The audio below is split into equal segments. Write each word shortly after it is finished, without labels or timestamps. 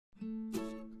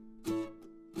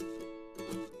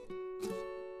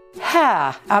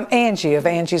Hi, I'm Angie of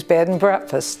Angie's Bed and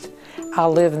Breakfast. I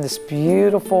live in this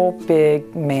beautiful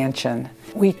big mansion.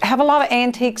 We have a lot of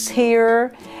antiques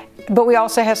here, but we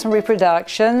also have some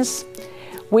reproductions.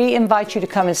 We invite you to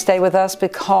come and stay with us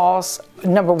because,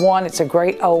 number one, it's a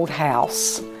great old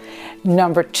house.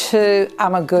 Number two,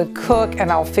 I'm a good cook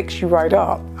and I'll fix you right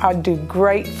up. I do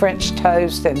great French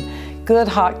toast and good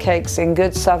hot cakes and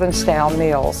good Southern style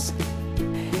meals.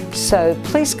 So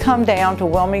please come down to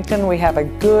Wilmington. We have a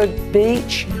good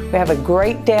beach. We have a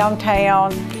great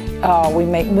downtown. We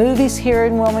make movies here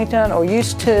in Wilmington, or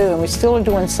used to, and we still are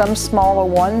doing some smaller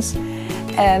ones.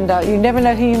 And you never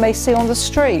know who you may see on the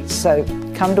streets. So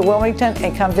come to Wilmington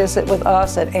and come visit with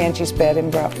us at Angie's Bed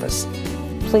and Breakfast.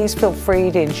 Please feel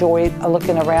free to enjoy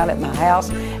looking around at my house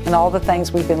and all the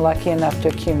things we've been lucky enough to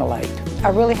accumulate. I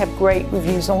really have great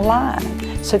reviews online.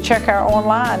 So check our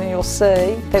online and you'll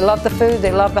see they love the food,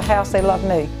 they love the house, they love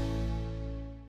me.